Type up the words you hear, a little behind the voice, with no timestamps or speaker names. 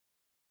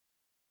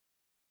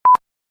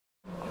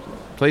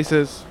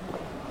places.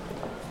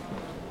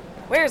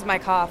 Where's my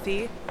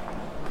coffee?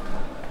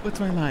 What's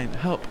my line?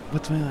 Help.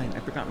 What's my line? I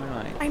forgot my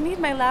line. I need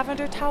my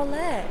lavender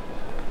towelette.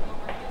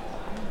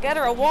 Get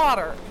her a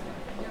water.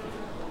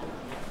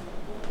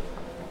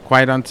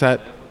 Quiet on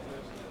set.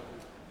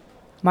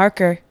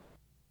 Marker.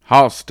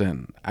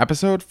 Halston,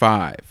 episode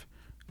 5.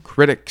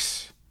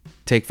 Critics,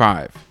 take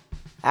 5.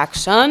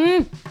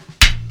 Action.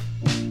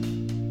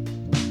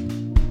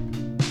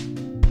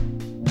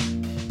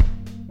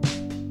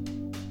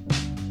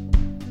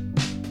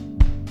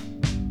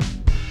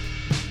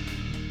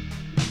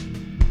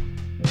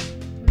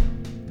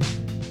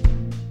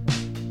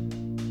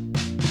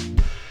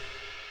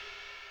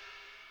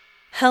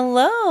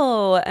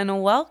 Hello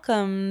and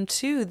welcome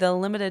to the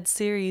limited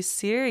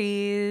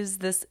series.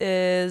 This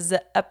is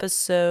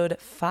episode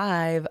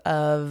 5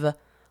 of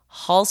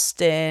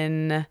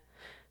Halston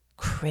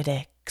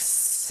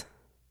Critics.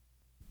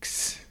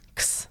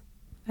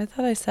 I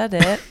thought I said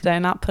it. Did I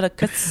not put a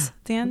kuts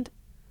at the end?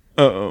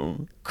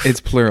 Oh,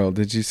 it's plural.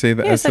 Did you say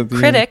the S at the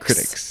critics, end?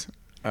 Critics.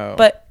 Oh,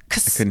 but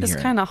it's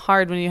kind of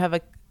hard when you have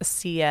a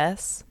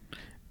CS.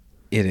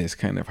 It is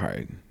kind of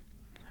hard.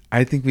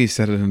 I think we've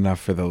said it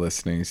enough for the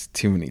listeners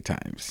too many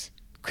times.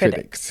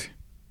 Critics.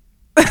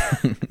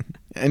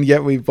 And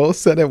yet we both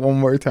said it one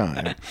more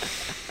time.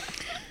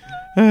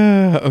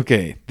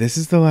 Okay, this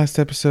is the last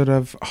episode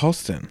of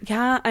Halston.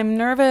 Yeah, I'm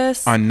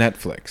nervous. On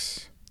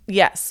Netflix.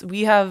 Yes,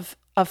 we have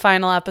a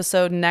final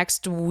episode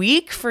next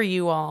week for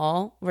you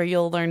all where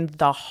you'll learn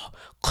the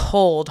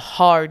cold,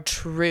 hard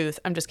truth.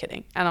 I'm just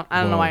kidding. I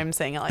don't know why I'm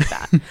saying it like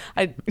that.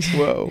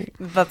 Whoa.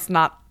 That's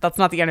not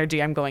the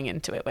energy I'm going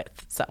into it with.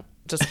 So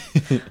just,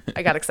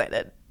 I got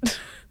excited.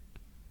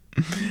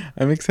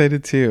 I'm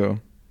excited too.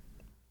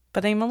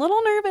 But I'm a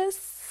little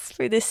nervous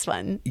for this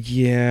one.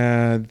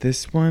 Yeah,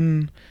 this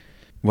one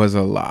was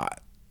a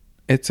lot.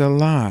 It's a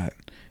lot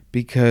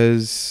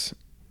because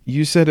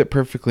you said it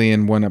perfectly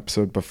in one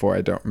episode before.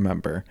 I don't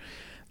remember.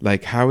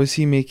 Like, how is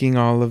he making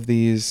all of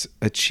these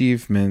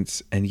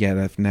achievements and yet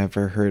I've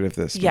never heard of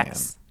this man?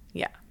 Yes.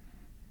 Yeah.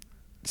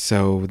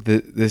 So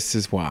this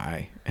is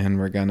why. And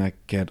we're going to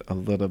get a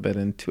little bit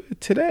into it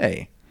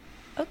today.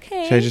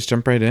 Okay. Should I just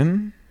jump right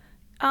in?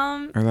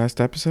 Our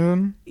last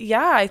episode?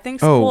 Yeah, I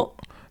think so. Oh, well,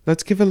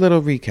 let's give a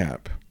little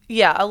recap.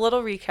 Yeah, a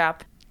little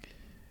recap.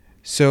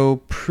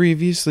 So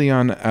previously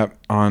on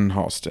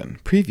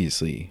Halston,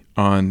 previously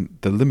on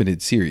the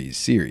limited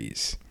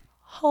series.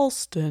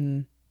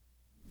 Halston.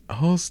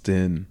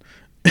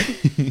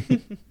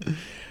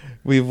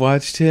 We've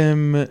watched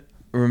him,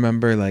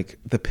 remember, like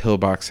the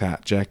pillbox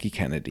hat, Jackie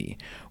Kennedy.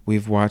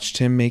 We've watched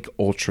him make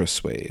Ultra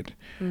Suede.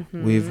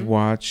 Mm-hmm. We've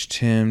watched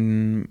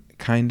him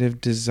kind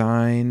of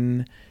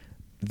design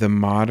the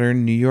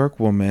modern New York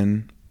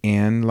woman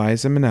and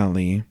Liza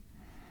Minnelli.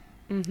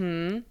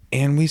 Mm-hmm.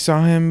 And we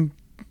saw him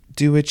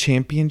do a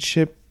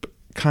championship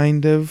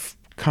kind of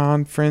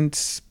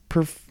conference,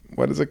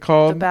 what is it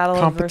called? The Battle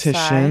Competition.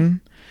 of Versailles.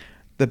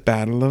 The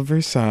Battle of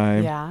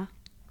Versailles. Yeah.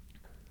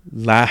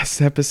 Last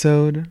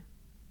episode,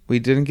 we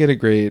didn't get a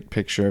great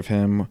picture of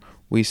him.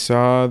 We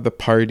saw the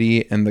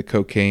party and the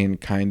cocaine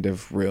kind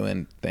of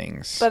ruin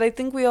things. But I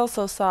think we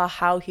also saw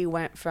how he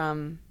went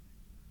from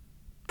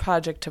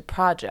project to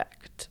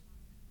project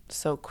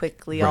so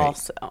quickly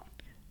also.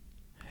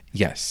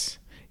 Yes.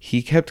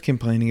 He kept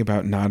complaining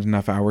about not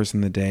enough hours in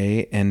the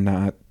day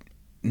and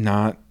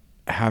not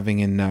having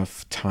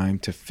enough time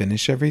to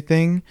finish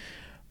everything.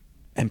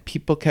 And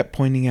people kept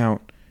pointing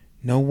out,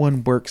 no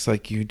one works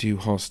like you do,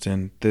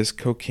 Halston. This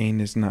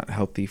cocaine is not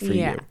healthy for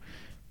you.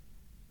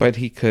 But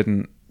he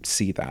couldn't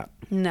see that.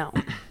 No,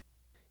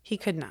 he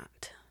could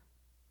not.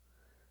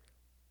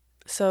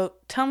 So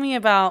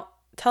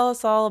tell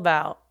us all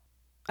about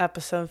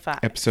episode 5.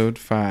 Episode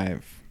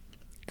 5.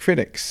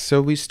 Critics.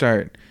 So we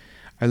start.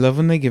 I love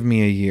when they give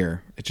me a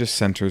year. It just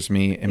centers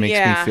me. It makes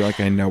me feel like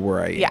I know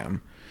where I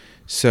am.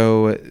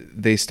 So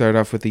they start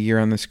off with the year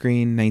on the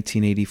screen,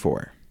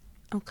 1984.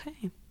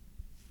 Okay.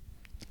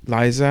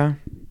 Liza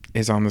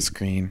is on the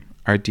screen,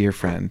 our dear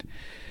friend.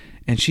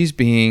 And she's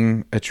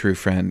being a true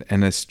friend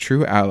and a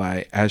true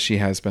ally as she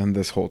has been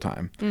this whole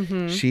time.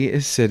 Mm-hmm. She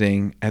is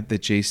sitting at the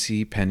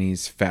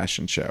JCPenney's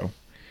fashion show,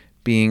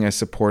 being a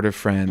supportive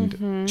friend.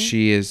 Mm-hmm.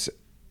 She is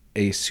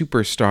a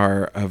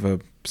superstar of a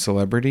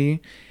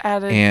celebrity,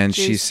 and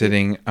she's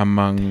sitting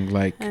among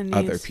like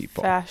other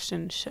people.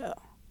 Fashion show.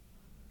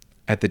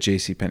 At the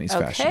JCPenney's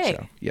fashion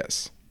show.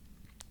 Yes.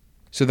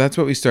 So that's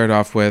what we start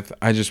off with.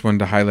 I just wanted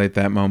to highlight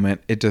that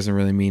moment. It doesn't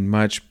really mean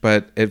much,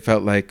 but it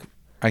felt like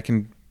I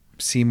can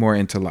see more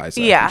into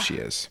Liza who she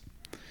is.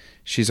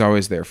 She's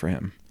always there for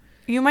him.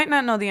 You might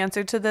not know the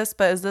answer to this,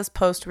 but is this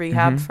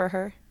post-rehab for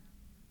her?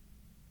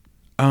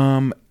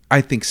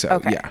 I think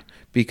so, yeah.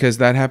 Because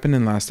that happened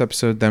in last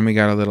episode. Then we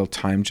got a little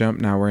time jump.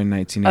 Now we're in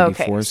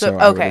 1984, okay. So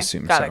I would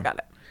assume got it.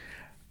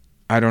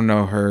 I don't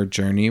know her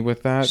journey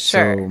with that,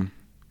 so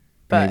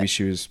maybe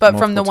she was But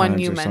from the one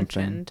you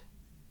mentioned.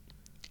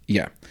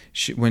 Yeah.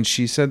 When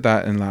she said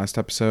that in last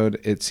episode,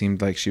 it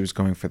seemed like she was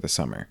going for the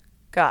summer.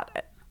 Got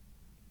it.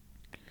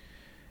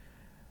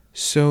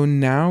 So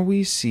now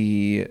we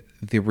see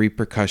the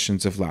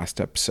repercussions of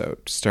last episode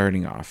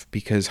starting off,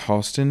 because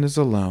Halston is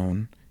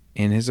alone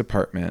in his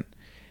apartment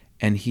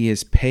and he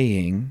is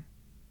paying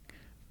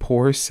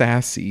poor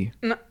Sassy.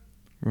 No.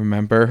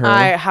 Remember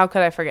her? How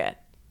could I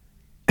forget?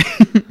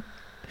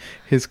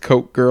 His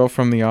Coke girl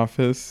from the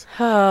office.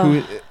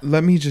 Who,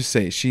 let me just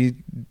say,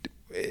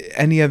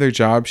 any other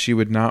job, she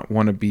would not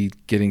want to be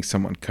getting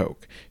someone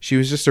Coke. She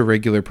was just a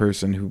regular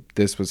person who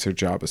this was her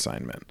job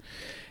assignment.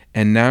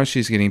 And now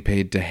she's getting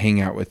paid to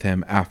hang out with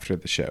him after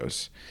the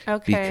shows.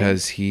 Okay.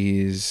 Because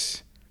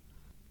he's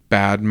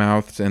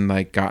bad-mouthed and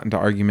like got into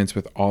arguments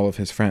with all of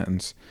his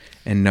friends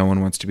and no one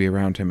wants to be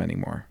around him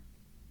anymore.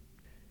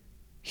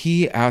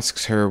 He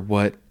asks her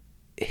what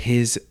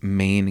his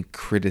main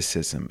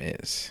criticism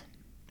is.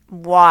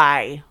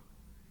 Why?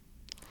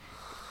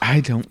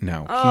 I don't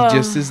know. He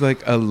just is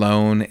like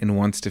alone and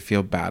wants to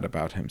feel bad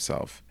about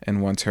himself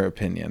and wants her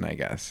opinion, I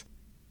guess.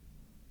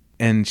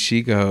 And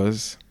she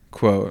goes,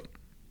 quote,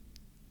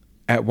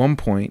 "At one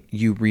point,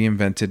 you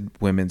reinvented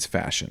women's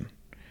fashion,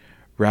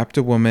 wrapped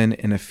a woman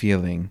in a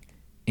feeling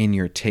in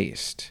your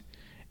taste,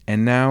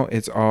 and now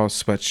it's all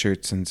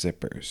sweatshirts and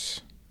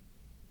zippers."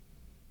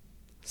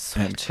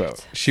 End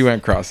quote. She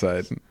went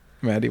cross-eyed.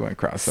 Maddie went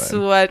cross-eyed.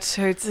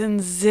 Sweatshirts and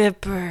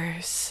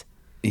zippers.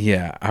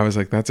 Yeah, I was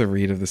like, that's a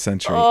read of the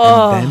century.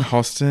 And then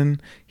Halston,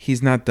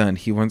 he's not done.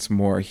 He wants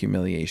more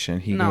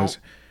humiliation. He goes,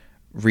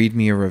 "Read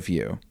me a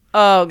review."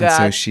 Oh, God. And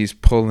so she's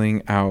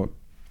pulling out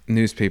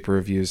newspaper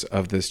reviews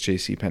of this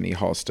JCPenney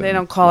Halston. They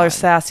don't call her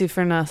Sassy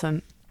for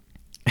nothing.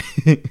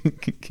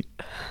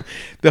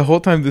 The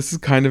whole time, this is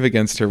kind of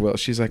against her will.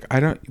 She's like,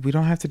 we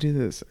don't have to do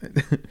this.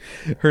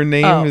 Her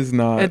name is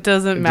not. It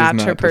doesn't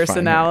match her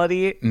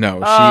personality. No, she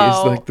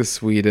is like the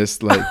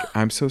sweetest. Like,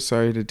 I'm so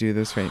sorry to do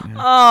this right now.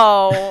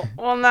 Oh,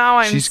 well,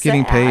 now she's sad.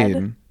 Getting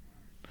paid.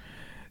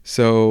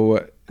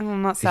 So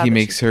he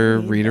makes her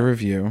read a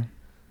review,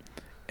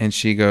 and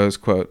she goes,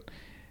 quote,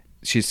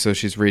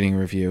 she's reading a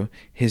review.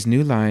 "His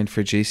new line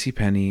for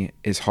JCPenney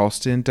is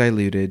Halston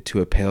diluted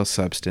to a pale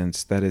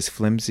substance that is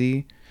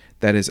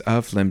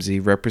of flimsy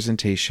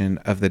representation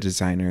of the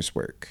designer's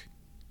work."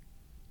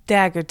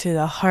 Dagger to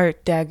the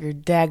heart, dagger,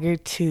 dagger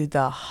to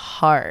the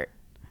heart.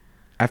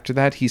 After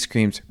that, he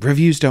screams,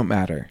 "Reviews don't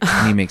matter,"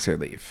 and he makes her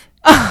leave.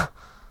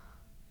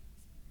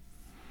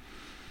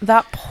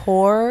 That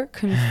poor,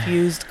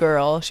 confused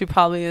girl. She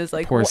probably is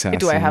like, poor Sassy.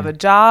 Do I have a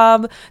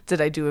job?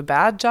 Did I do a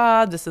bad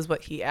job? This is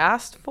what he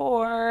asked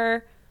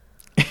for.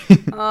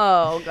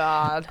 Oh,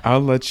 God.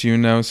 I'll let you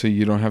know so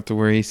you don't have to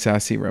worry.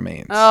 Sassy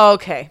remains. Oh,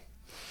 okay.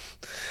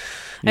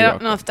 I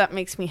don't know if that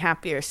makes me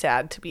happy or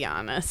sad, to be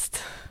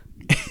honest.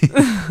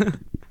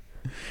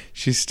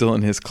 She's still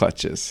in his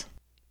clutches.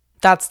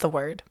 That's the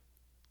word.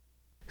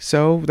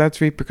 So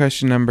that's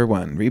repercussion number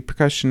 1.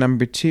 Repercussion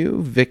number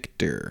 2,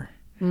 Victor.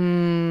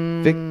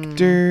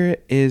 Victor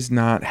is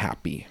not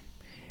happy.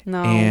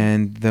 No.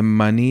 And the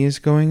money is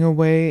going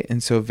away.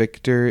 And so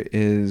Victor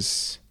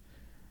is,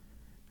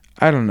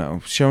 I don't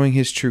know, showing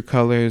his true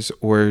colors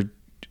or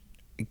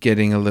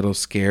getting a little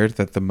scared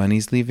that the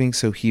money's leaving.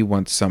 So he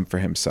wants some for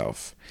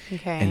himself.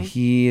 Okay. And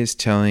he is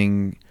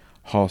telling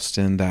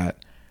Halston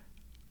that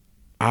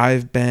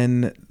I've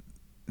been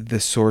the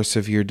source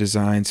of your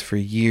designs for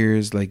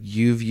years. Like,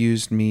 you've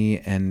used me,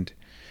 and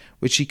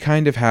which he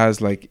kind of has,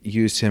 like,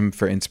 used him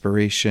for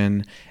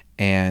inspiration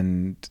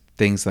and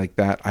things like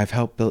that. I've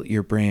helped build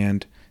your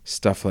brand,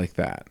 stuff like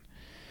that.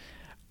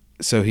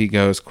 So he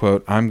goes,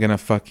 quote, "I'm going to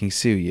fucking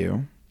sue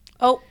you."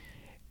 Oh.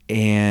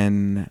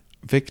 And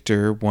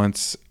Victor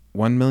wants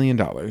 $1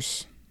 million,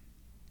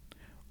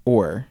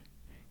 or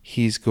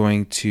he's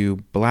going to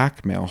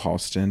blackmail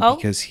Halston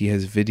because he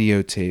has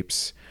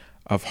videotapes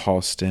of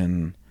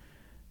Halston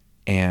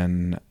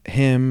and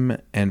him,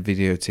 and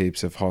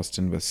videotapes of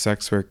Halston with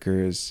sex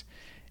workers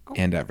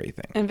and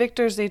everything. And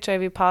Victor's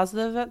HIV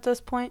positive at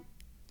this point?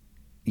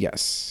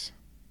 Yes.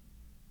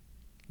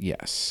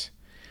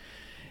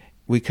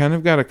 We kind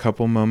of got a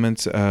couple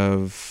moments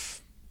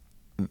of,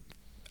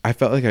 I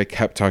felt like I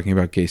kept talking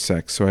about gay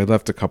sex, so I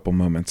left a couple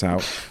moments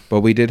out.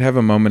 But we did have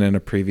a moment in a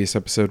previous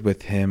episode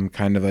with him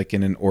kind of like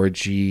in an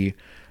orgy,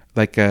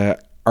 like a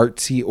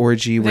artsy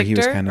orgy where he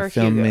was kind of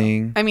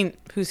filming. Hugo? I mean,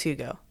 who's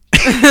Hugo?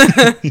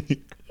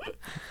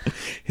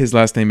 His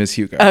last name is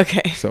Hugo.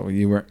 Okay. So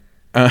you were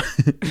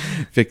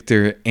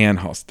Victor and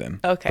Halston.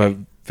 Okay. But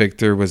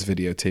Victor was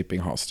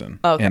videotaping Halston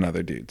and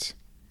other dudes.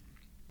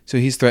 So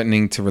he's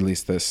threatening to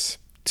release this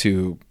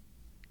to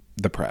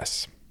the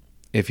press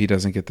if he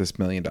doesn't get this $1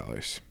 million.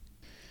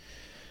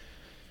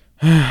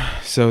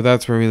 So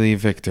that's where we leave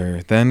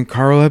Victor. Then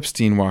Carl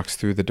Epstein walks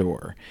through the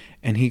door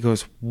and he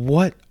goes,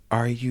 "What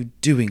are you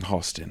doing,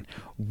 Halston?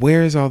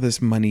 Where is all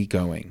this money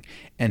going?"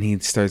 And he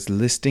starts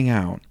listing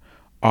out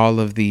all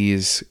of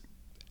these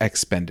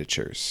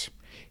expenditures.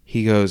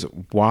 He goes,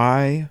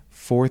 "Why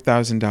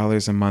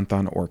 $4,000 a month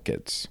on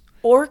orchids?"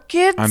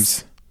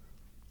 Orchids?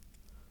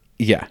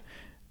 Yeah.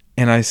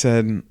 And I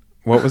said,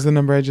 what was the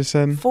number I just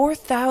said?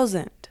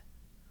 4,000.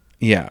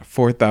 Yeah,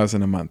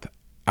 4,000 a month.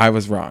 I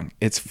was wrong.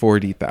 It's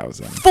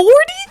 40,000.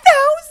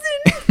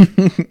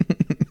 40,000?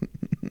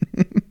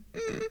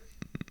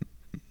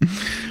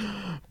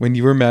 When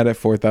you were mad at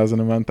 $4,000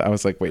 a month, I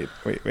was like, wait.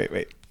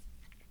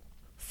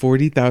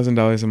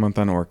 $40,000 a month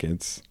on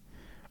orchids.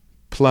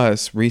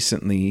 Plus,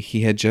 recently,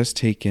 he had just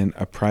taken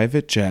a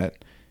private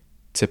jet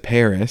to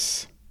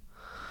Paris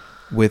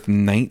with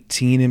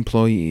 19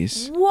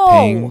 employees. Whoa.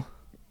 Paying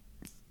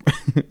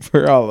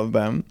for all of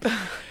them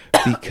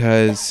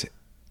because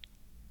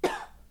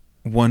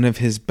one of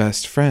his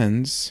best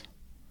friends,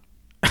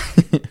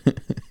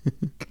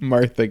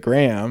 Martha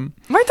Graham,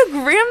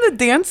 the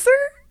dancer?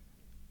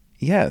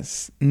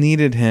 yes,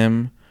 needed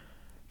him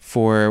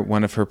for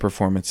one of her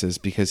performances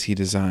because he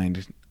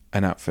designed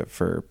an outfit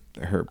for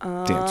her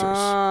dancers.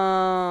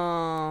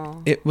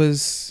 Oh. It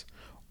was,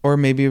 or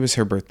maybe it was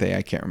her birthday.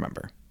 I can't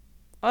remember.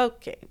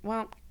 Okay,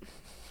 well.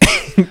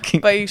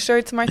 But are you sure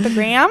it's Martha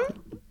Graham?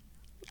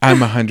 I'm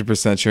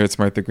 100% sure it's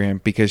Martha Graham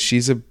because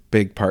she's a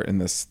big part in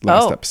this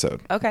last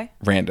episode. Okay.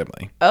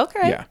 Randomly.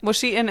 Okay. Yeah. Was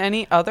she in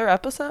any other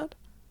episode?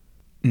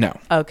 No.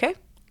 Okay.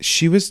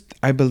 She was,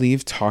 I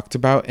believe, talked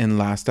about in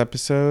last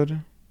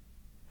episode.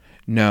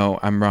 No,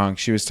 I'm wrong.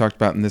 She was talked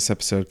about in this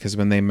episode because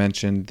when they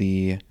mentioned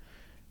the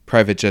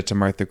private jet to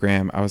Martha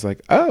Graham, I was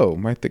like, oh,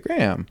 Martha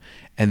Graham.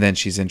 And then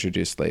she's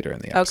introduced later in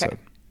the episode. Okay.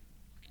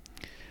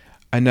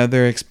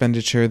 Another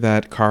expenditure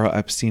that Carl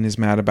Epstein is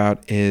mad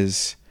about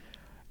is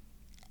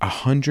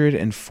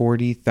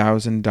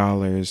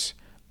 $140,000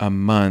 a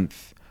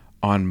month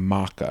on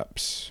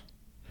mock-ups,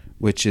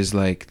 which is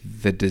like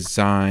the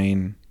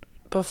design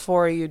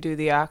before you do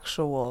the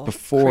actual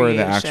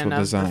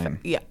design.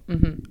 Yeah.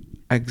 Mm-hmm.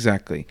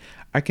 Exactly.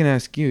 I can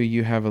ask you.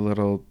 You have a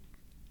little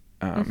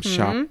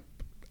shop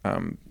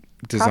design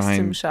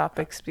costume shop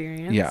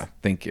experience. Yeah,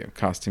 thank you.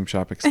 Costume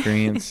shop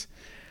experience.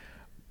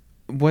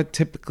 What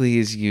typically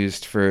is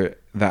used for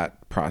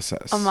that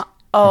process? What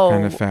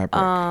kind of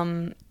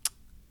fabric?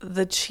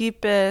 The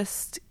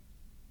cheapest,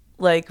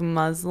 like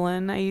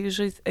muslin. I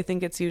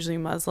think it's usually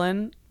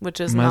muslin, which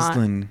is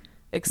muslin. Not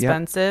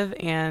expensive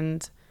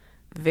and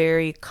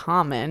very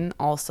common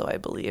also, I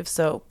believe.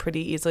 So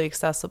pretty easily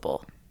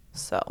accessible.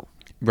 So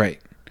right.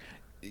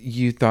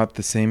 You thought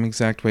the same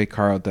exact way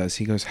Carl does.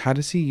 He goes, how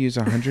does he use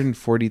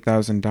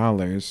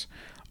 $140,000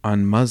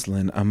 on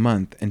muslin a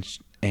month?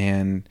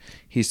 And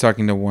he's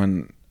talking to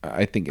one,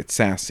 I think it's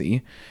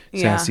Sassy.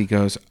 Yeah. Sassy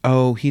goes,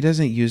 oh, he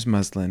doesn't use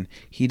muslin.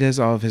 He does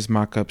all of his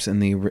mock-ups in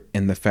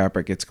the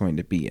fabric it's going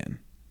to be in.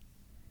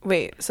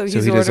 Wait, so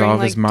he does all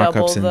of his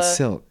mock-ups in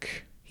silk.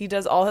 He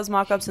does all his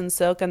mock-ups in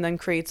silk and then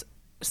creates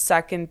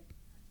second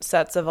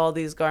sets of all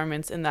these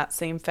garments in that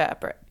same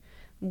fabric.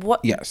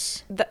 What?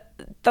 Yes.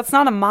 That's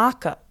not a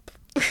mock-up.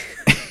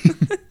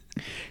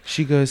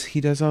 She goes, he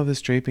does all this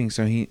draping,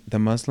 so the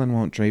muslin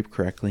won't drape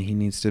correctly. He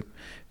needs to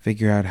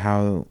figure out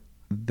how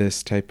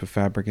this type of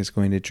fabric is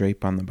going to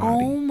drape on the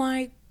body. Oh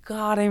my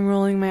God, I'm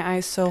rolling my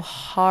eyes so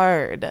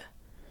hard.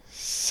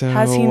 So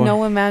has he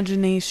no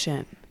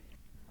imagination?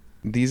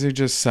 These are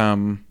just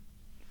some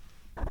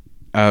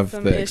of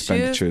the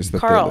expenditures that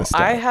Carl, they list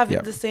out. I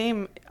have the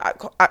same.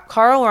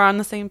 Carl, we're on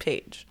the same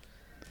page.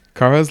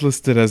 Carl's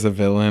listed as a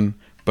villain,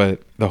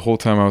 but the whole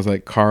time I was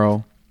like,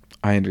 Carl,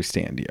 I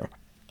understand you.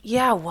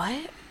 Yeah,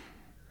 what?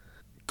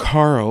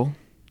 Carl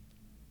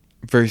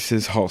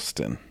versus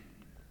Halston.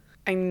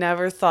 I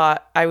never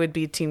thought I would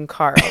be Team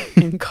Carl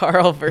in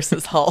Carl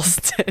versus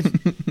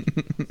Halston.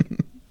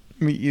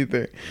 Me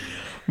either.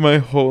 My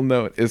whole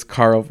note is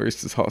Carl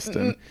versus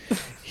Halston.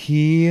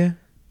 He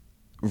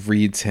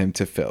reads him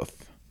to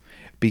filth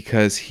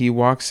because he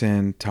walks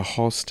in to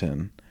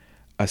Halston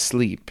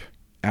asleep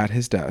at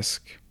his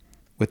desk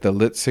with a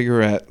lit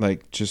cigarette,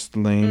 like just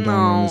laying down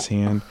on his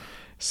hand,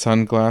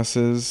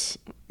 sunglasses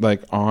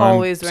like on,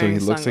 always so he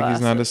looks like he's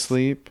not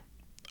asleep.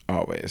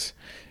 Always.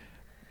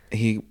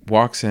 He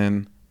walks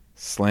in,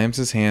 slams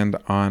his hand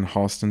on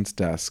Halston's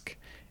desk,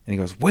 and he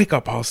goes, "Wake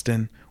up,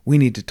 Halston. We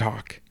need to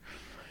talk."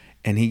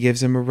 And he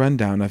gives him a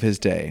rundown of his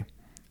day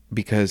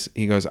because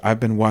he goes, "I've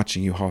been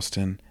watching you,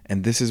 Halston,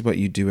 and this is what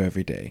you do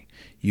every day.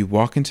 You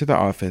walk into the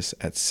office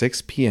at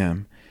 6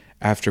 p.m.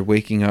 after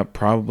waking up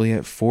probably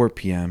at 4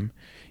 p.m.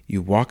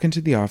 You walk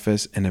into the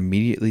office and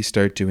immediately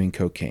start doing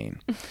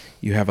cocaine.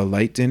 You have a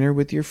light dinner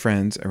with your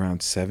friends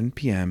around 7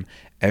 p.m.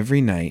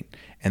 every night,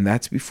 and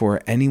that's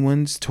before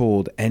anyone's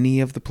told any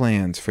of the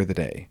plans for the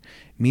day.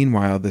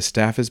 Meanwhile, the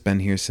staff has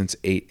been here since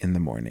 8 in the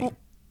morning."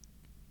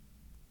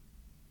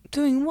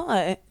 Doing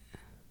what?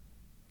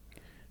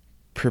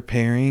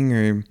 Preparing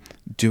or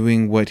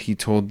doing what he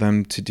told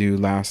them to do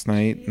last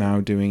night,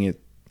 now doing it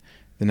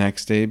the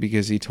next day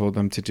because he told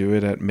them to do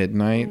it at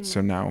midnight.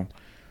 So now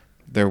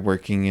they're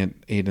working at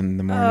 8 in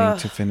the morning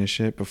to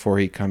finish it before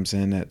he comes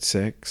in at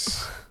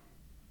 6.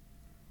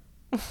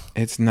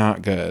 It's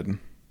not good.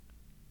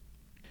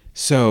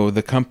 So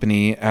the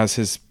company, as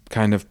his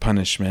kind of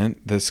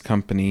punishment, this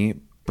company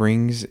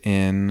brings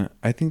in,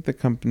 I think the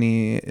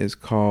company is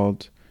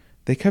called,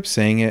 they kept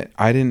saying it,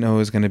 I didn't know it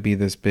was going to be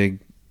this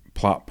big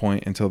plot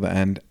point until the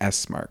end,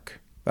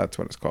 S-Mark. That's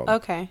what it's called.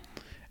 Okay.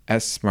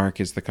 S-Mark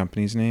is the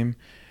company's name.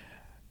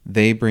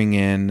 They bring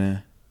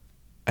in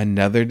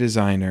another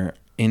designer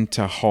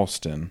into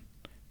Halston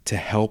to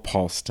help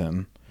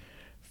Halston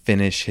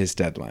finish his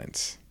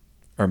deadlines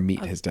or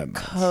meet his deadlines.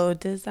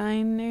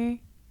 Co-designer?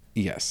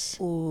 Yes.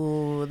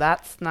 Ooh,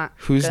 that's not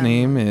whose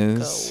name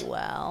is... go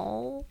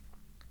well.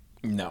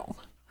 No.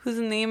 Whose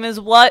name is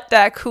what,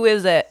 Dak? Who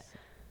is it?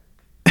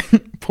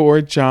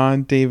 Poor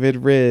John David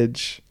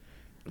Ridge.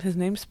 His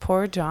name's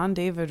Poor John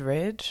David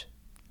Ridge?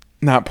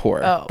 Not poor,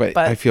 but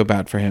I feel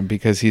bad for him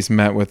because he's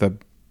met with a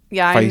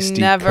feisty, I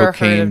never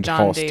heard of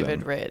John Halston.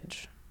 David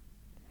Ridge.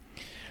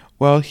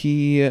 Well,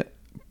 he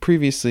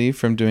previously,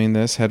 from doing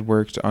this, had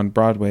worked on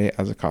Broadway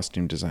as a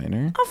costume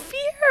designer. Oh,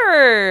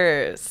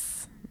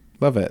 fierce!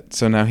 Love it.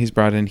 So now he's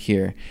brought in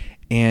here.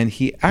 And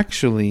he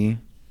actually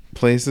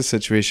plays the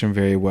situation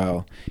very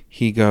well.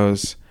 He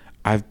goes,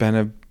 I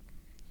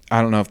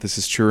don't know if this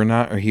is true or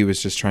not, or he was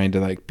just trying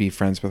to like be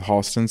friends with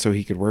Halston so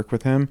he could work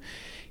with him.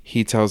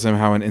 He tells him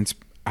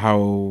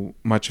how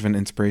much of an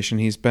inspiration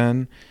he's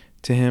been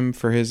to him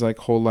for his like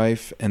whole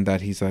life, and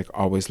that he's like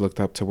always looked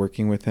up to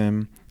working with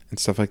him and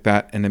stuff like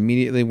that. And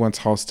immediately once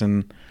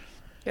Halston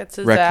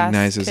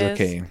recognizes,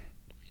 okay,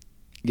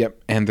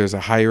 yep, and there's a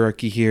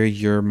hierarchy here,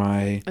 you're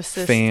my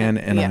fan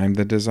and I'm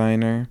the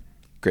designer,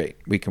 great,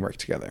 we can work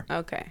together.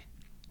 Okay.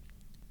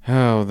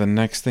 Oh, the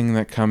next thing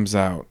that comes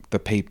out, the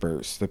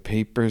papers. What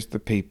do the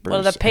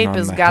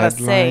papers gotta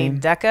say,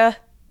 Decca?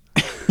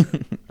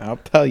 I'll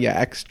tell you,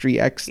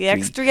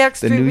 X3.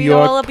 The New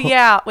York be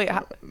out. Wait,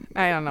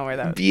 I don't know where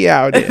that was. Be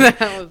out.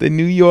 The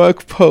New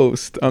York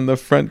Post on the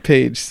front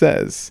page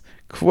says,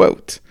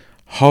 quote,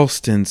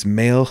 Halston's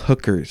male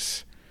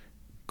hookers,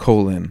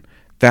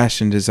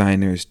 fashion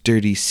designers'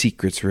 dirty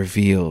secrets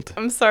revealed.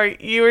 I'm sorry,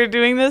 you were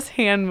doing this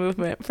hand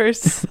movement for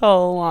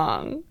so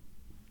long.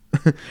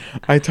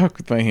 I talk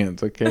with my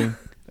hands, okay?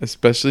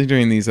 Especially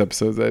during these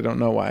episodes. I don't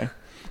know why.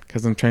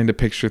 Because I'm trying to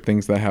picture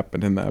things that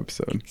happened in the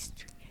episode.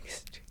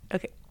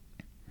 Okay.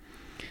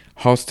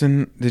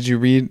 Halston, did you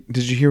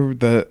hear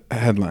the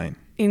headline?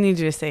 You need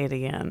you to say it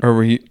again. Or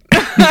were you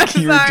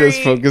you were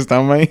just focused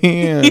on my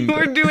hand?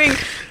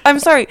 I'm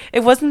sorry.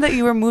 It wasn't that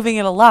you were moving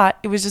it a lot.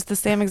 It was just the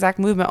same exact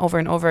movement over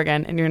and over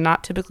again. And you're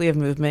not typically a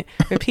movement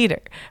repeater.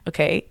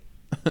 Okay?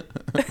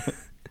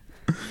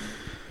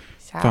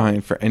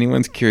 Fine. For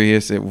anyone's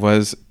curious, it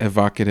was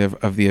evocative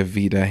of the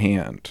Evita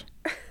hand.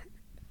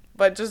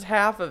 But just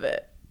half of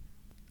it.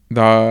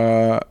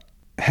 The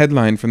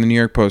headline from the New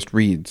York Post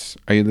reads,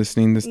 are you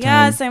listening this time?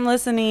 Yes, I'm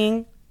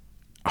listening.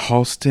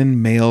 Halston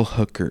male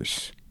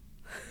hookers.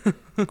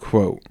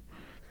 Quote,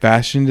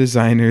 fashion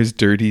designers'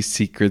 dirty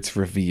secrets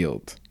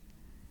revealed.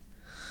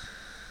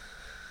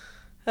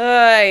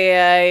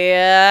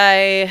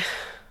 Ay.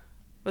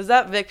 Was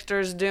that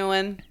Victor's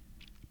doing?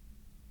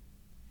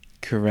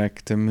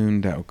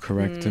 Correctamundo.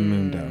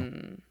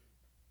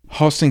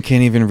 Halston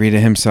can't even read it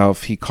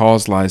himself. He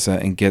calls Liza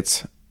and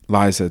gets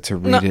Liza to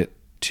read it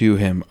to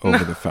him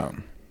over the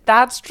phone.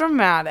 That's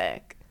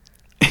dramatic.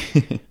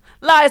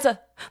 Liza,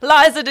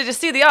 did you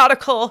see the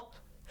article?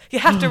 You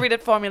have to read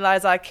it for me,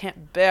 Liza. I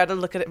can't bear to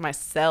look at it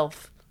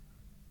myself.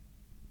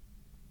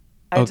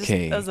 I just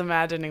was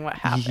imagining what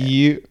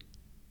happened.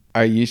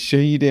 Are you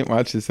sure you didn't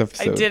watch this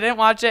episode? I didn't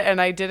watch it,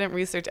 and I didn't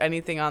research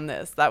anything on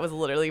this. That was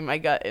literally my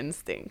gut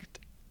instinct.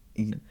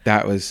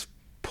 That was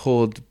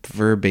pulled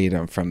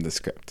verbatim from the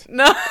script.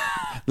 No.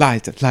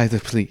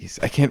 Liza, please.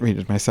 I can't read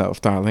it myself,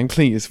 darling.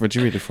 Please, would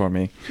you read it for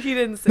me? He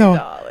didn't say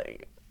darling.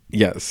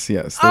 Yes.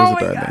 There's a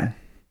darling. God.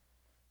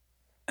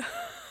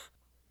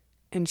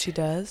 And she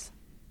does?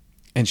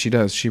 And she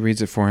does. She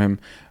reads it for him.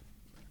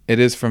 It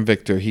is from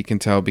Victor. He can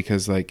tell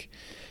because, like,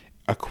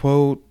 a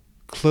quote,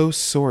 close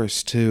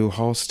source to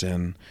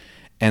Halston,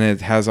 and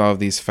it has all of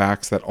these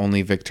facts that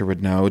only Victor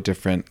would know,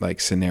 different, like,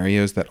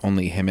 scenarios that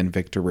only him and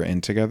Victor were in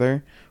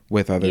together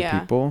with other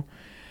people.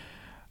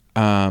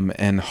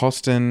 And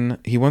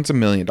Halston, he wants $1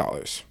 million,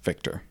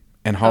 Victor.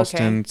 And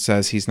Halston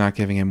says he's not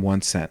giving him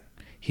 1 cent.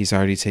 He's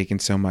already taken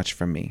so much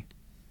from me.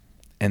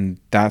 And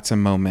that's a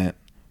moment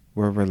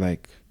where we're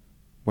like,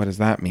 what does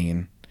that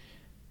mean?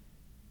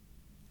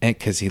 And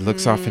because he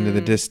looks off into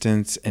the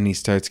distance and he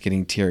starts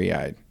getting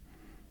teary-eyed.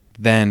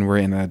 Then we're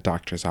in a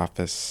doctor's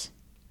office.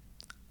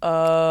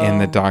 Oh.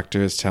 And the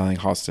doctor is telling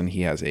Halston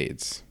he has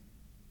AIDS.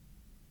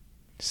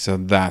 So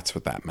that's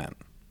what that meant.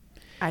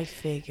 I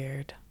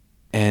figured.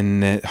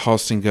 And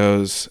Halston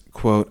goes,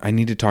 quote, I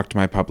need to talk to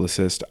my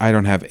publicist. I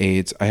don't have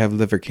AIDS. I have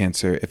liver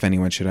cancer, if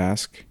anyone should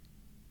ask.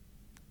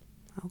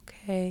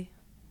 Okay.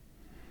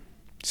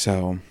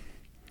 So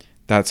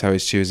that's how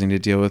he's choosing to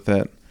deal with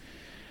it.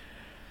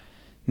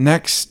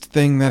 Next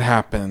thing that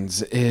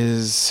happens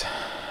is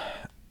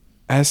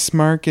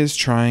S-Mark is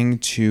trying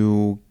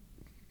to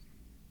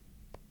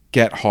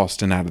get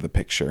Halston out of the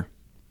picture.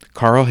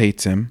 Carl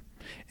hates him,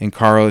 and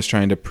Carl is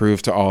trying to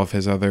prove to all of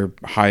his other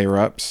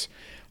higher-ups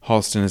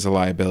Halston is a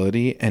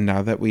liability. And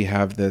now that we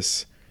have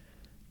this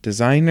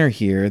designer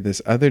here,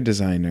 this other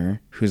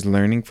designer who's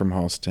learning from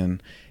Halston,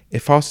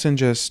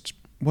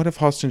 what if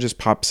Halston just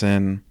pops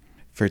in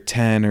for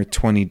 10 or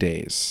 20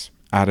 days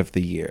out of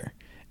the year,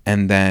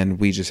 and then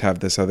we just have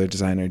this other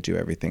designer do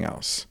everything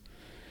else?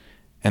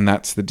 And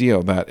that's the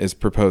deal that is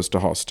proposed to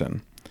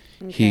Halston.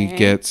 Okay. He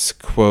gets,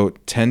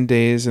 quote, 10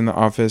 days in the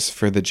office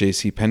for the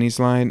JCPenney's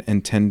line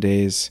and 10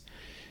 days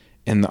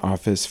in the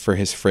office for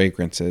his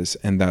fragrances,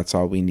 and that's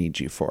all we need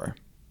you for.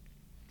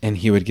 And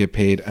he would get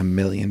paid $1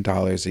 million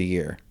a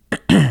year.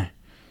 $1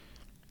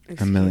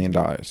 million.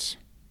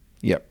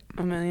 Yep.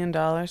 $1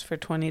 million for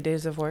 20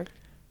 days of work?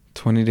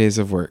 20 days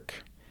of work.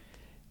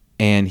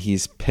 And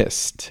he's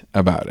pissed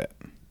about it.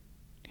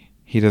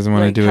 He doesn't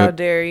want to do it. How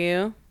dare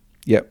you?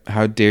 Yep.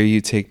 How dare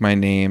you take my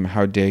name?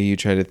 How dare you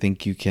try to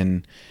think you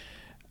can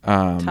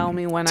tell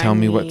me what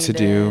to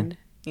do?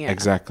 Yeah.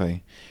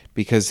 Exactly.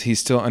 Because he's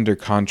still under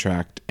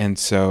contract, and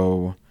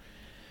so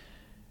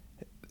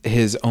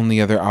his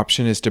only other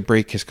option is to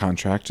break his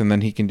contract, and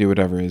then he can do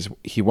whatever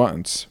he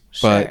wants.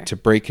 Sure. But to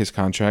break his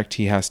contract,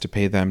 he has to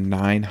pay them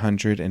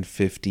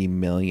 $950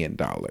 million.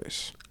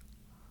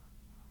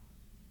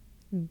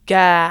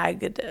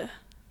 Gagged.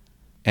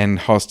 And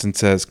Halston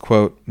says,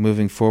 quote,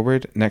 "Moving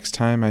forward, next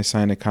time I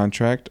sign a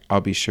contract,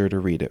 I'll be sure to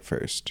read it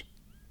first."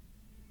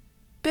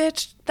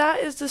 Bitch, that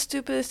is the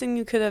stupidest thing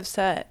you could have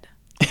said.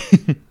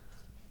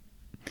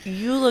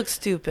 You look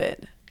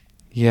stupid.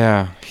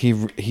 Yeah,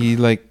 he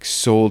like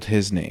sold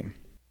his name.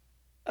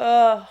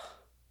 Ugh.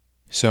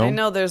 So I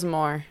know there's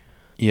more.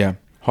 Yeah.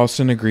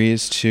 Halston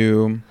agrees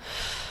to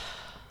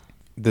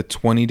the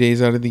 20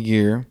 days out of the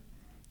year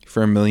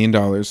for $1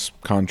 million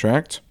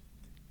contract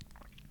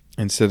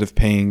instead of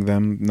paying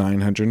them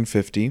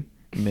 $950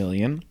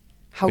 million,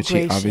 which gracious.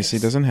 He obviously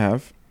doesn't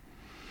have.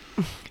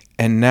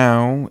 And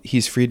now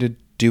he's free to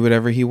do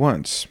whatever he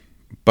wants.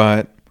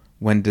 But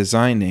when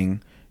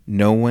designing,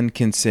 no one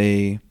can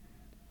say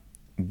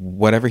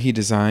whatever he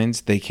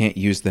designs, they can't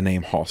use the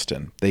name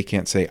Halston. They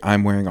can't say,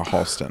 "I'm wearing a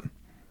Halston,"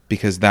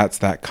 because that's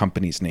that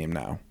company's name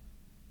now.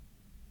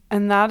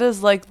 And that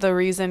is like the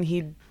reason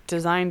he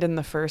designed in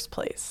the first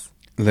place.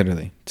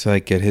 Literally, to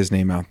like get his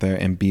name out there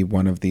and be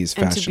one of these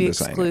fashion designers. And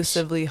to be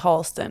exclusively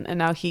Halston. And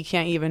now he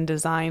can't even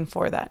design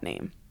for that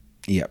name.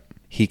 Yep.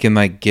 He can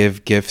like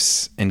give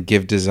gifts and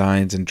give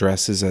designs and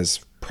dresses as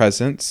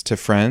presents to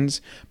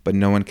friends, but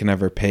no one can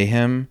ever pay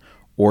him,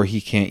 or he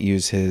can't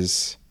use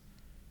his...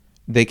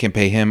 They can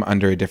pay him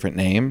under a different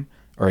name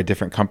or a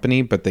different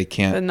company, but they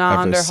can't but not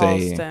ever under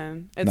say...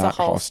 Halston. It's a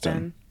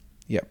Halston.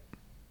 Yep.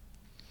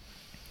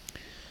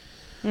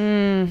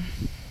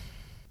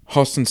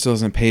 Halston still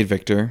hasn't paid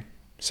Victor,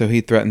 so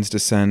he threatens to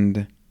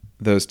send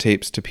those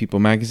tapes to People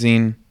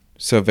magazine.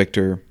 So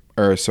Halston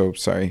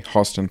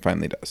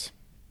finally does.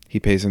 He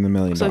pays him the $1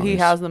 million. So he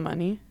has the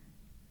money?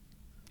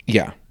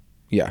 Yeah.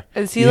 Yeah.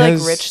 Is he like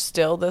rich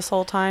still this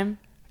whole time?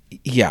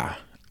 Yeah.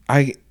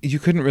 You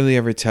couldn't really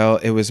ever tell.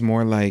 It was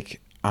more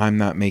like, I'm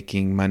not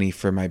making money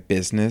for my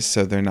business,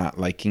 so they're not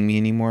liking me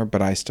anymore,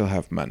 but I still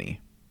have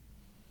money.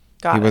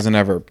 He wasn't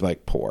ever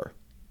like poor,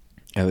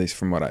 at least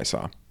from what I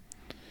saw.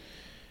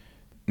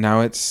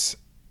 Now it's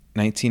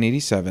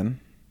 1987,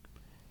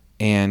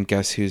 and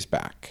guess who's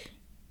back?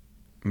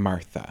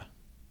 Martha.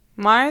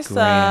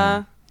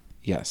 Graham.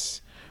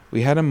 Yes.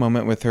 We had a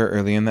moment with her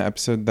early in the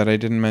episode that I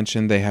didn't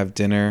mention. They have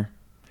dinner,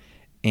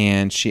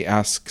 and she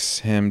asks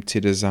him to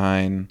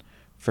design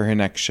for her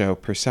next show,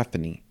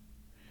 Persephone,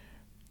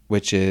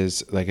 which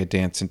is like a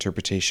dance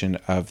interpretation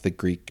of the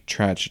Greek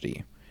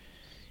tragedy.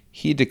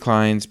 He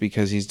declines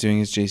because he's doing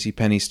his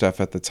JCPenney stuff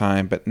at the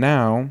time, but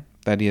now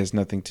that he has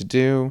nothing to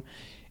do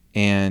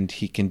and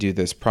he can do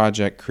this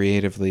project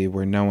creatively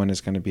where no one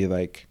is going to be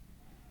like,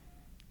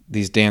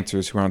 these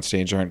dancers who are on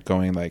stage aren't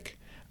going like,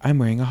 "I'm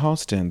wearing a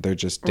Halston." They're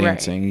just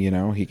dancing,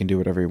 right. He can do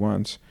whatever he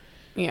wants.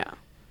 Yeah.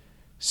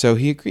 So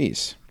he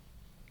agrees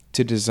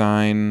to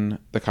design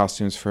the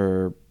costumes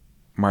for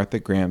Martha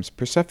Graham's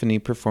Persephone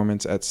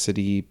performance at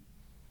City...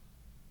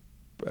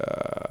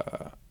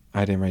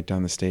 I didn't write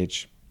down the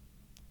stage.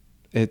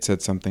 It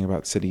said something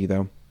about City,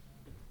 though.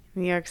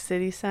 New York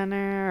City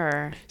Center,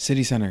 or...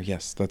 City Center,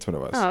 yes, that's what it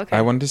was. Oh, okay.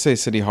 I wanted to say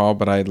City Hall,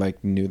 but I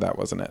knew that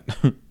wasn't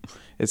it.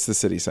 It's the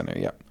City Center,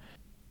 yep.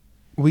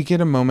 We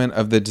get a moment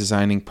of the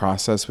designing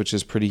process, which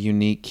is pretty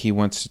unique. He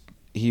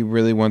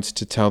really wants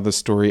to tell the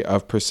story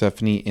of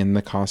Persephone in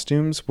the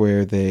costumes,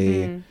 where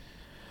they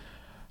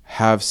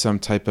have some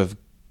type of,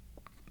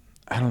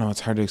 I don't know,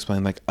 it's hard to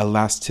explain, like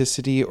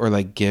elasticity or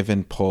like give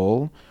and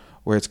pull,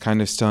 where it's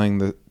kind of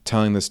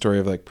telling the story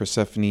of like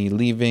Persephone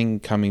leaving,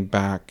 coming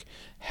back,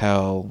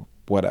 hell,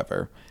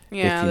 whatever.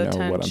 Yeah, if you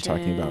know what I'm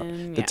talking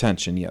about. The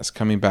tension, yes,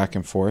 coming back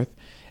and forth.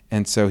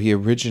 And so he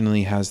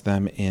originally has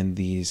them in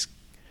these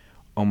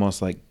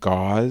almost like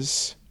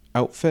gauze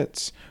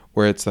outfits,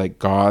 where it's like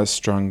gauze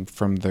strung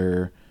from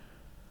their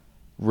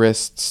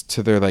wrists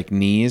to their like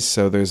knees,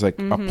 so there's like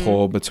a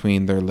pull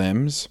between their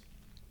limbs,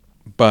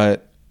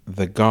 but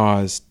the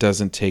gauze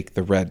doesn't take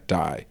the red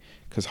dye,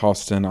 because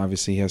Halston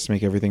obviously has to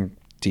make everything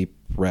deep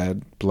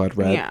red, blood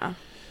red. Yeah.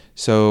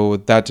 So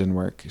that didn't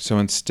work. So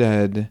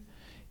instead,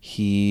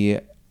 he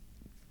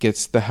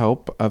gets the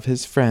help of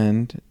his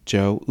friend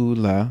Joe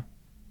Ula.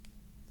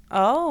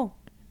 Oh.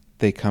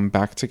 They come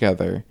back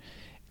together,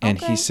 and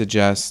he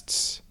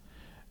suggests,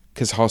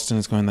 because Halston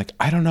is going like,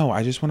 I don't know,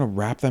 I just want to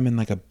wrap them in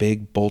like a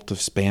big bolt of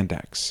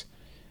spandex.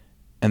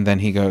 And then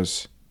he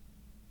goes,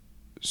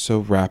 so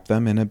wrap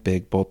them in a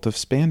big bolt of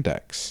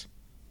spandex.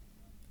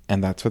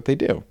 And that's what they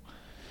do.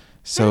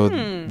 So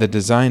the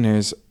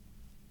designers,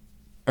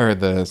 or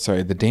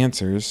the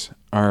dancers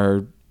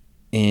are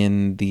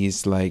in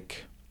these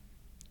like,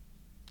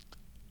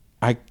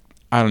 I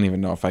don't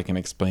even know if I can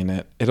explain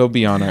it. It'll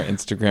be on our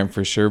Instagram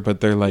for sure, but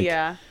they're like,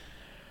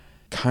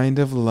 kind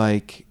of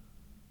like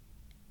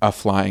a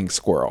flying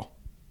squirrel.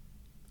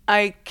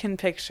 I can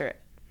picture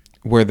it.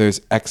 Where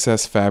there's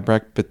excess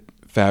fabric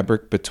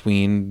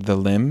between the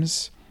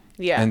limbs.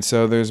 Yeah. And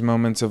so there's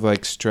moments of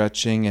like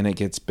stretching and it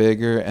gets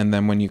bigger. And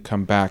then when you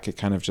come back, it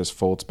kind of just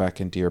folds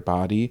back into your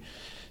body.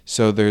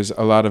 So there's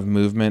a lot of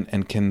movement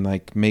and can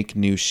like make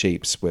new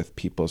shapes with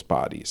people's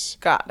bodies.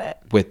 Got it.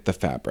 With the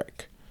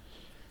fabric.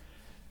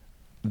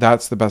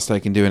 That's the best I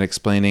can do in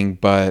explaining,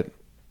 but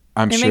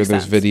I'm sure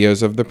there's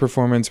videos of the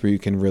performance where you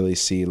can really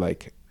see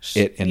like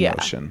it in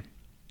motion.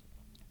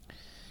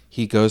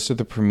 He goes to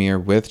the premiere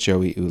with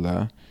Joey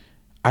Ula.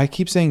 I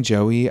keep saying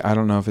Joey. I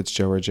don't know if it's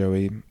Joe or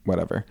Joey,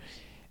 whatever.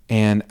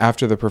 And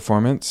after the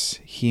performance,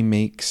 he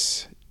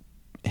makes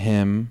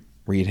him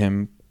read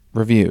him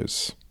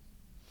reviews.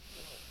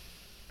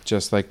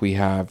 Just like we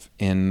have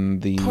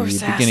in the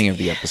beginning of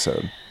the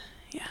episode.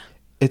 Yeah.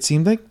 It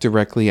seemed like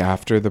directly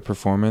after the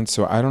performance,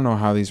 so I don't know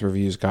how these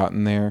reviews got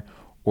in there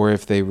or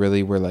if they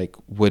really were like,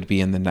 would be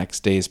in the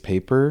next day's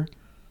paper.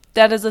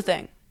 That is a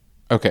thing.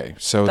 Okay,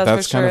 so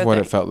that's kind of what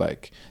it felt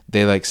like.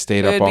 They like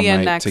stayed up all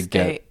night to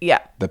get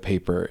the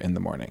paper in the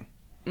morning.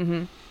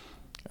 Mm-hmm.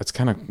 It's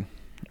kind of,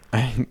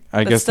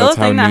 I guess that's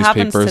how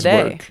newspapers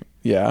work.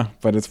 Yeah,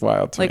 but it's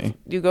wild to me. Like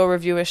you go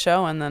review a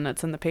show and then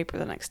it's in the paper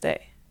the next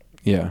day.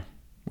 Yeah,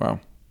 wow.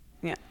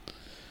 Yeah.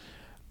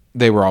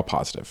 They were all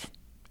positive.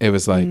 It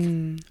was like,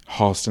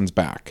 Halston's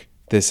back.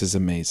 This is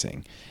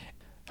amazing.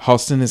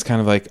 Halston is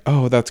kind of like,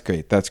 oh, that's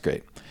great. That's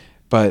great.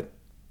 But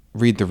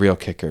read the real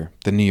kicker,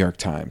 the New York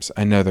Times.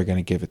 I know they're going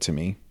to give it to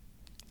me.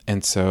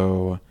 And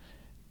so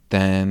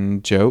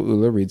then Joe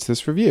Ula reads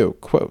this review.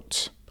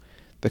 Quote,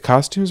 "The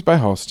costumes by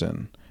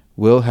Halston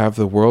will have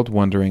the world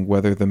wondering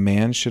whether the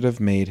man should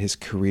have made his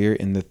career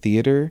in the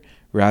theater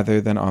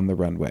rather than on the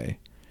runway.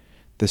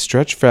 The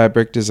stretch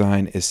fabric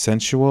design is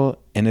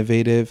sensual,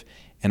 innovative,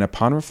 and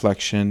upon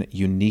reflection,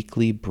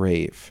 uniquely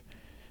brave.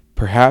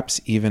 Perhaps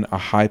even a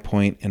high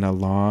point in a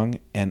long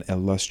and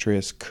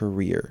illustrious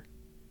career."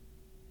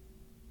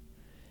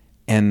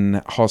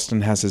 And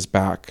Halston has his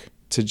back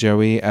to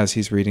Joey as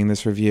he's reading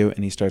this review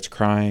and he starts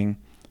crying.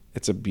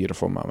 It's a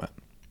beautiful moment.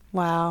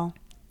 Wow.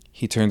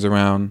 He turns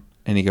around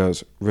and he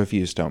goes,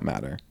 "Reviews don't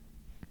matter."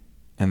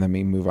 And then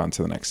we move on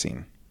to the next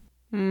scene.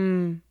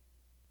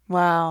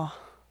 Wow.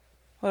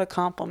 What a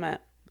compliment.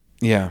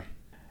 Yeah.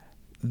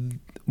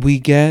 We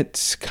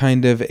get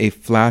kind of a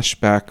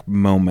flashback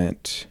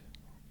moment.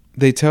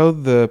 They tell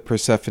the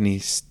Persephone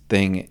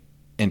thing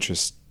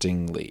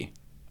interestingly.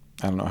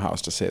 I don't know how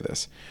else to say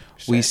this.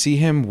 Sure. We see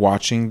him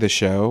watching the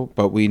show,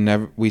 but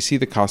we see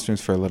the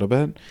costumes for a little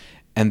bit,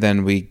 and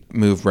then we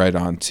move right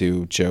on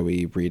to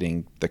Joey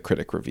reading the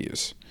critic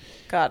reviews.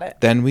 Got it.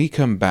 Then we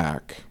come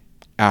back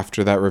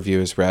after that review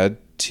is read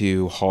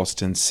to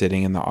Halston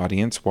sitting in the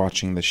audience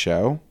watching the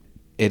show.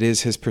 It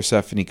is his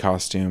Persephone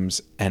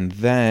costumes, and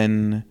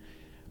then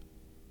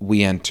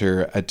we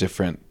enter a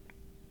different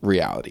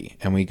reality,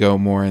 and we go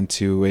more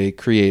into a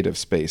creative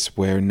space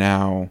where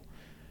now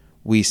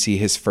we see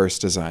his first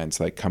designs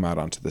like come out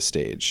onto the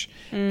stage,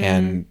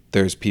 and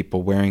there's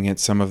people wearing it,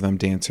 some of them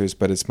dancers,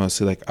 but it's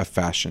mostly like a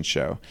fashion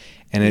show,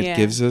 and it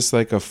gives us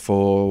like a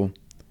full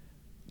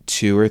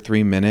 2 or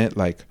 3 minute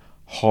like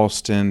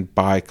Halston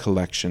by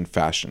collection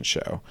fashion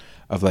show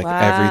of like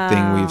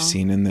everything we've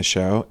seen in the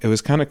show. It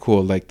was kind of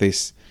cool. Like they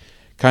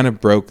kind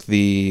of broke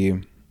the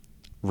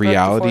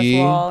reality.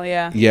 Fourth wall,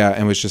 yeah. Yeah,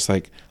 and was just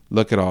like,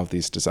 look at all of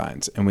these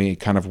designs, and we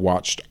kind of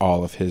watched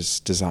all of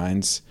his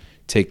designs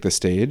take the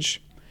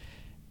stage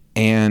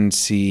and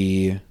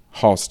see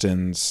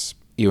Halston's,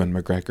 Ewan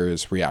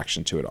McGregor's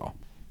reaction to it all.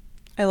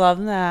 I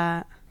love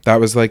that. That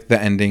was like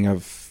the ending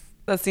of...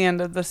 That's the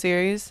end of the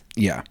series?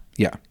 Yeah,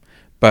 yeah.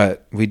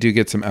 But we do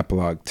get some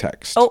epilogue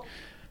text. Oh.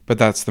 But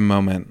that's the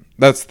moment.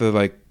 That's the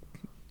like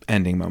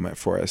ending moment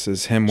for us,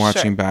 is him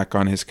watching back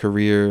on his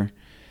career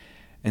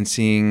and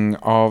seeing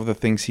all of the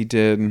things he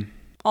did.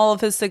 All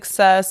of his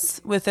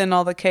success within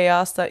all the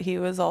chaos that he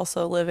was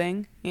also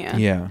living. Yeah.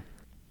 Yeah.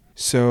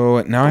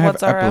 So now I have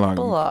epilogue. What's our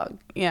epilogue?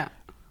 Yeah.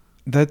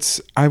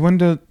 I wanted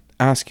to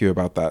ask you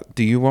about that.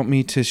 Do you want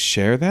me to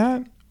share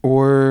that,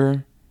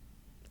 or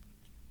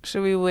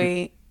should we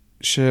wait?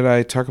 Should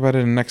I talk about it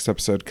in the next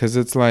episode? Because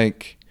it's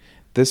like,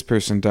 this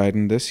person died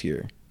in this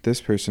year.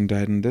 This person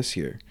died in this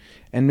year.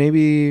 And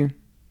maybe...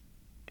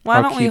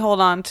 Why don't we hold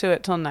on to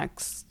it till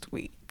next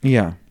week?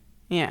 Yeah.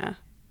 Yeah.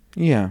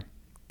 Yeah.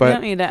 But we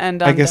don't need to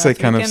end on I guess death.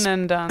 I kind we can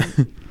end on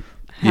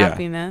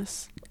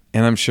happiness.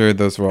 And I'm sure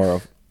those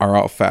are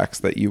all facts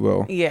that you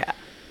will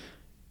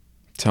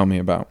tell me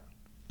about.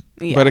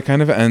 Yeah. But it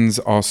kind of ends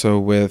also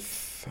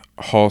with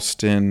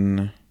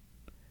Halston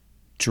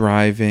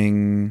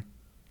driving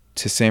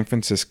to San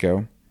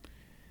Francisco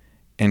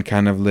and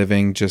kind of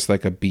living just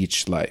like a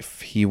beach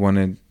life. He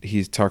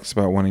talks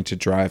about wanting to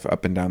drive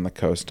up and down the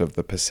coast of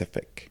the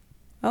Pacific.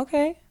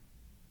 Okay.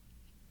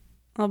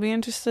 I'll be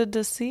interested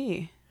to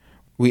see.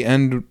 We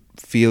end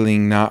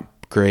feeling not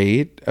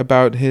great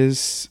about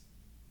his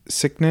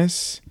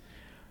sickness.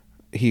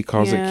 He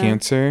calls it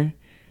cancer.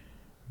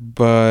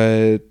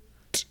 But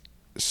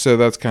so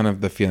that's kind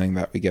of the feeling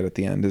that we get at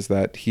the end, is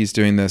that he's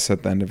doing this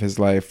at the end of his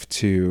life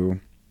to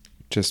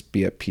just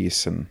be at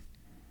peace and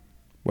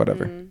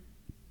whatever.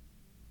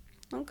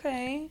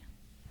 Okay.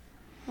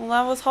 Well,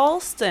 that was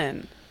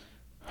Halston.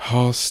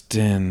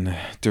 Halston,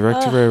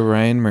 directed by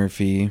Ryan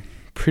Murphy.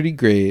 Pretty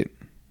great.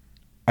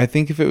 I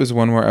think if it was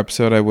one more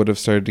episode, I would have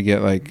started to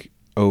get like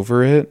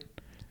over it.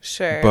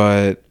 Sure.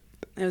 But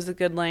it was a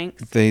good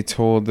length. They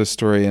told the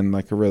story in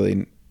like a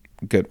really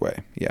good way.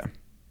 Yeah.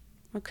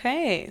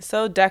 Okay.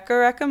 So Decker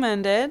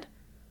recommended.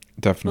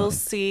 Definitely. We'll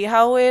see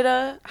how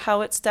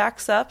it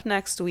stacks up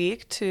next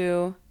week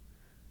to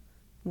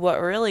what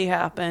really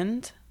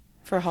happened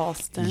for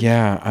Halston.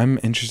 Yeah, I'm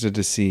interested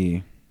to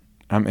see.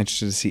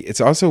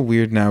 It's also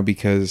weird now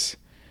because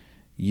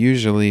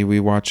usually we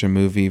watch a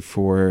movie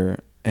for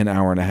an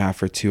hour and a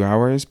half or 2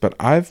 hours, but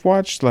I've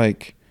watched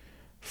like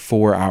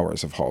 4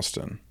 hours of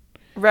Halston.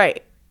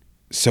 Right.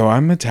 So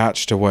I'm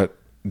attached to what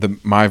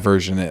my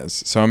version is.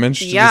 So I'm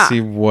interested to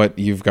see what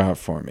you've got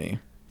for me.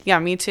 Yeah,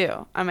 me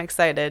too. I'm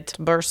excited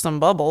to burst some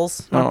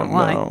bubbles.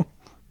 No.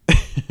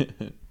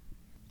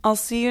 I'll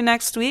see you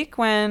next week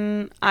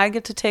when I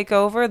get to take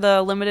over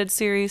the limited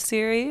series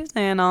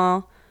and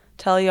I'll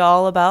tell you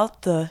all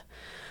about the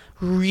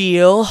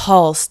real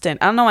Halston.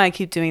 I don't know why I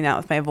keep doing that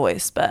with my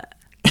voice, but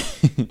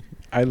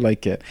I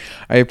like it.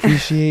 I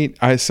appreciate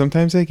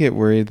sometimes I get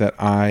worried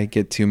that I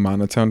get too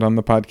monotoned on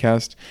the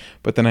podcast,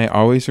 but then I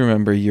always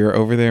remember you're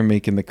over there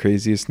making the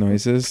craziest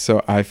noises,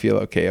 so I feel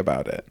okay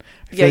about it.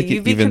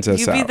 You be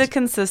the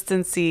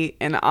consistency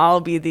and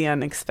I'll be the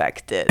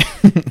unexpected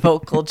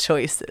vocal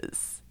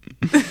choices.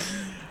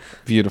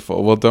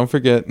 Beautiful. Well, don't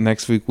forget,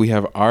 next week we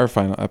have our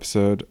final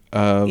episode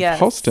of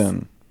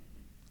Halston.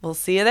 We'll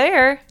see you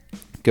there.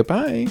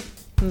 Goodbye.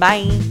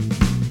 Bye.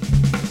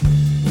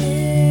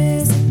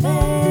 Is it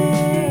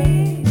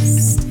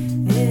based?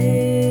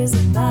 Is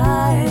it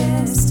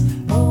biased?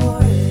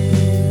 Or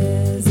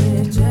is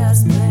it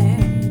just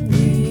plain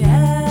BS?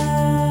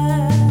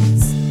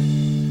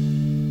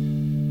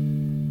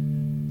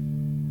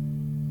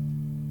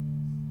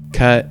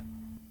 Cut.